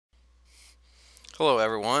Hello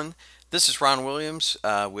everyone, this is Ron Williams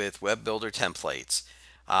with Web Builder Templates.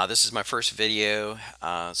 This is my first video,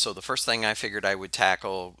 so the first thing I figured I would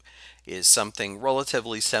tackle is something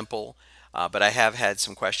relatively simple, but I have had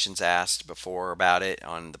some questions asked before about it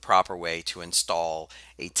on the proper way to install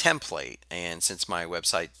a template. And since my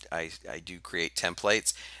website, I do create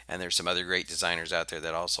templates, and there's some other great designers out there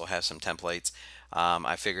that also have some templates.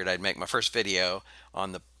 I figured I'd make my first video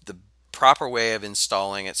on the proper way of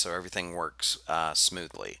installing it so everything works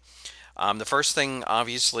smoothly. The first thing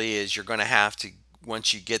obviously is you're going to have to,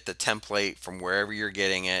 once you get the template from wherever you're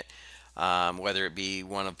getting it, whether it be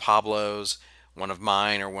one of Pablo's, one of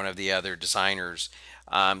mine, or one of the other designers,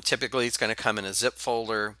 typically it's going to come in a zip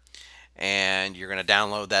folder and you're going to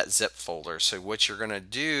download that zip folder. So what you're going to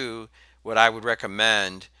do, what I would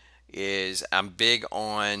recommend is, I'm big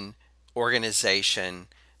on organization,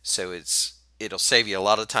 so it'll save you a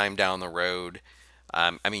lot of time down the road.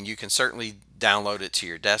 I mean, you can certainly download it to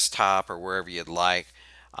your desktop or wherever you'd like.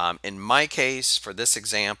 In my case, for this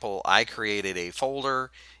example, I created a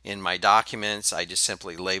folder in my documents. I just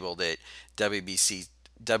simply labeled it WB16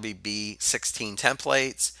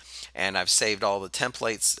 templates, and I've saved all the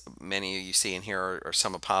templates. Many of you see in here are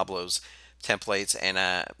some of Pablo's templates, and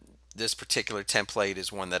this particular template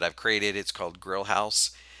is one that I've created. It's called Grill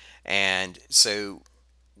House. And so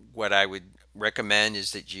what I would recommend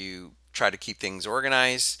is that you try to keep things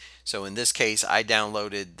organized. So in this case, I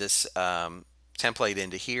downloaded this template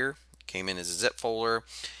into here. It came in as a zip folder.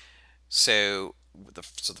 So the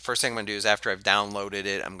first thing I'm going to do is, after I've downloaded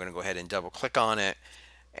it, I'm going to go ahead and double click on it,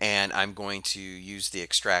 and I'm going to use the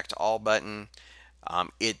extract all button.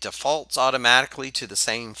 It defaults automatically to the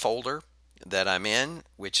same folder that I'm in,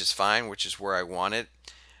 which is fine, which is where I want it.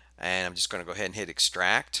 And I'm just going to go ahead and hit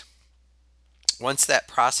extract. Once that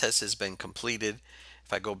process has been completed,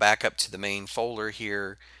 if I go back up to the main folder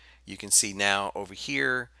here, you can see now over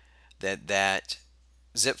here that that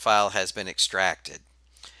zip file has been extracted.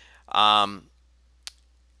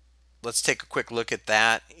 Let's take a quick look at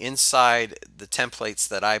that. Inside the templates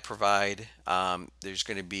that I provide, there's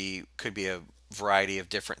going to be, could be a variety of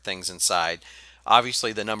different things inside.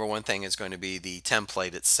 Obviously, the number one thing is going to be the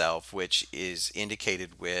template itself, which is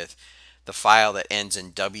indicated with the file that ends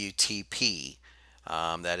in WTP.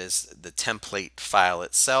 That is the template file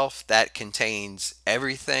itself. That contains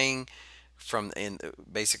everything from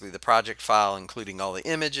basically the project file, including all the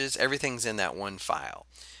images. Everything's in that one file,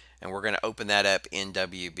 and we're going to open that up in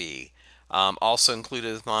WB. Also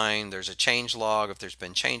included with mine, there's a change log if there's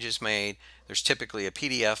been changes made. There's typically a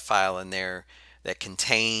PDF file in there that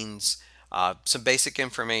contains some basic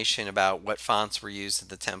information about what fonts were used in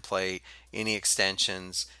the template, any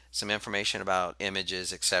extensions, some information about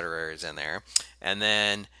images, etc. is in there. And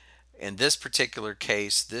then in this particular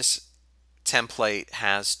case, this template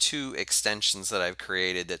has two extensions that I've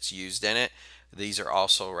created that's used in it. These are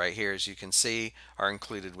also right here, as you can see, are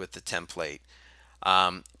included with the template.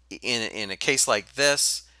 In a case like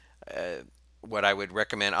this, what I would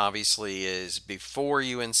recommend obviously is, before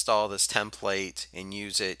you install this template and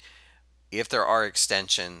use it, if there are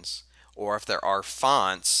extensions or if there are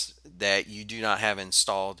fonts that you do not have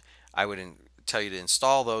installed, I would tell you to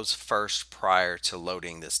install those first prior to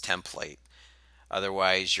loading this template.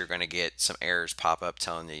 Otherwise, you're going to get some errors pop up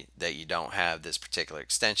telling you that you don't have this particular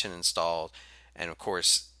extension installed. And of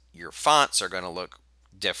course, your fonts are going to look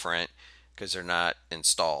different because they're not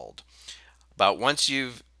installed. But once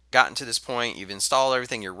you've gotten to this point, you've installed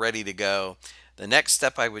everything, you're ready to go. The next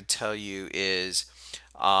step I would tell you is,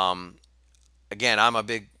 again, I'm a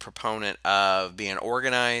big proponent of being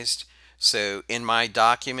organized. So in my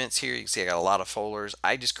documents here, you can see I got a lot of folders.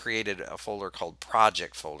 I just created a folder called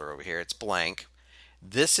project folder over here. It's blank.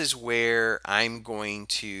 This is where I'm going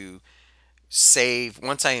to save.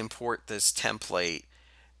 Once I import this template,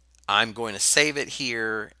 I'm going to save it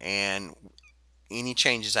here, and any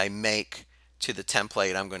changes I make to the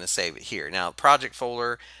template, I'm going to save it here. Now, project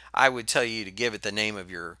folder, I would tell you to give it the name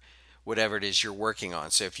of your whatever it is you're working on.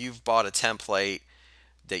 So if you've bought a template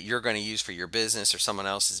that you're going to use for your business or someone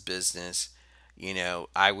else's business,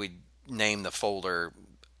 I would name the folder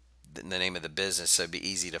the name of the business so it'd be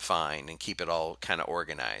easy to find and keep it all kind of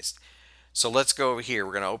organized. So let's go over here.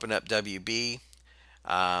 We're going to open up WB.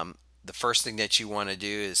 The first thing that you want to do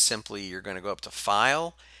is simply, you're going to go up to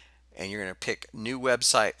File, and you're going to pick New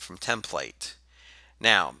Website from Template.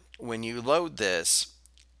 Now, when you load this,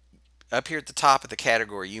 up here at the top of the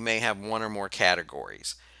category, you may have one or more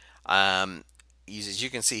categories. As you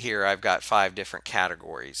can see here, I've got 5 different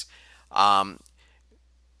categories.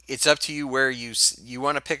 It's up to you where you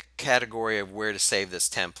want to pick a category of where to save this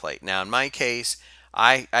template. Now, in my case,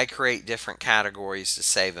 I create different categories to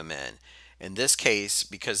save them in. In this case,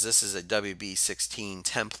 because this is a WB16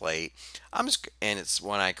 template, and it's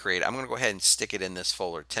one I create, I'm going to go ahead and stick it in this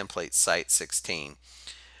folder, template site 16.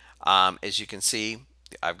 As you can see,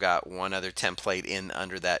 I've got one other template in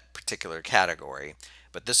under that particular category,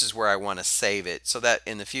 but this is where I want to save it so that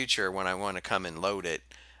in the future when I want to come and load it,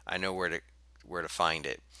 I know where to find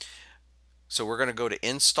it. So we're going to go to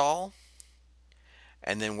install,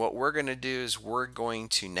 and then what we're going to do is we're going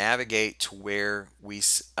to navigate to where we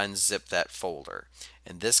unzip that folder.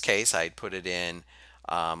 In this case, I'd put it in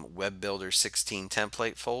Web Builder 16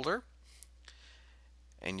 template folder.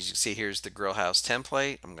 And as you can see, here's the grill house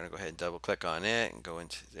template. I'm going to go ahead and double click on it and go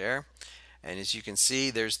into there. And as you can see,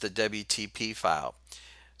 there's the WTP file.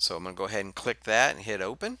 So I'm going to go ahead and click that and hit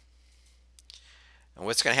open. And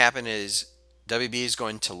what's going to happen is WB is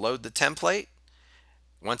going to load the template.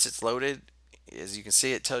 Once it's loaded, as you can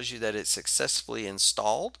see, it tells you that it's successfully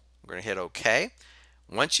installed. I'm going to hit OK.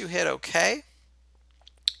 Once you hit OK,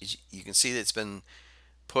 you can see that it's been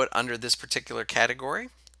put under this particular category.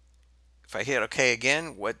 If I hit OK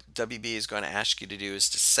again, what WB is going to ask you to do is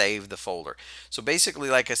to save the folder. So basically,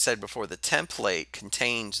 like I said before, the template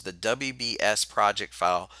contains the WBS project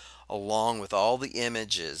file along with all the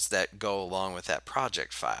images that go along with that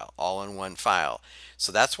project file, all in one file.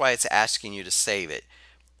 So that's why it's asking you to save it.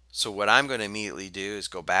 So what I'm going to immediately do is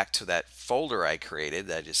go back to that folder I created.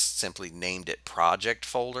 I just simply named it project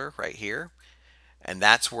folder right here. And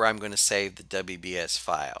that's where I'm going to save the WBS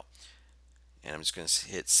file. And I'm just going to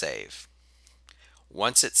hit save.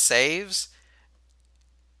 Once it saves,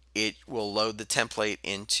 it will load the template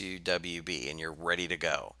into WB and you're ready to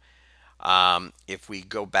go. If we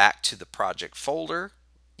go back to the project folder,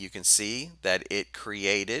 you can see that it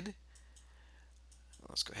created,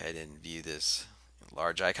 let's go ahead and view this in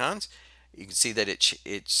large icons. You can see that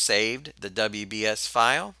it saved the WBS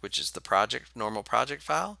file, which is the normal project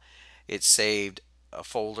file. It saved a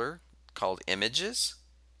folder called images.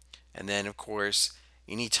 And then of course,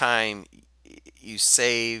 anytime you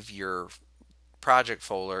save your project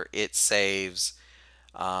folder, it saves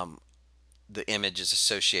the images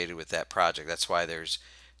associated with that project. That's why there's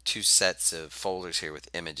two sets of folders here with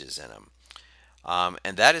images in them.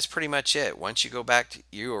 And that is pretty much it. Once you go back,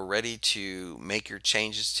 you are ready to make your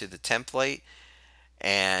changes to the template.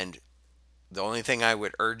 And the only thing I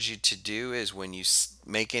would urge you to do is when you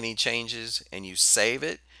make any changes and you save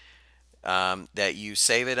it, that you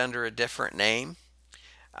save it under a different name.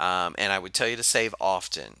 And I would tell you to save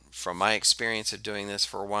often. From my experience of doing this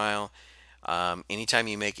for a while, anytime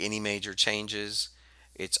you make any major changes,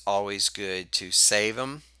 it's always good to save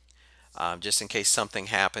them. Just in case something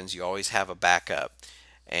happens, you always have a backup.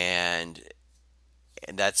 And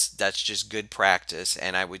that's just good practice.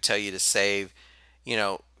 And I would tell you to save,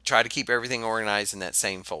 try to keep everything organized in that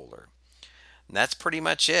same folder. And that's pretty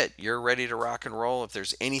much it. You're ready to rock and roll. If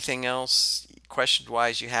there's anything else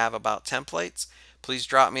question-wise you have about templates, please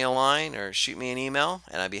drop me a line or shoot me an email,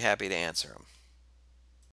 and I'd be happy to answer them.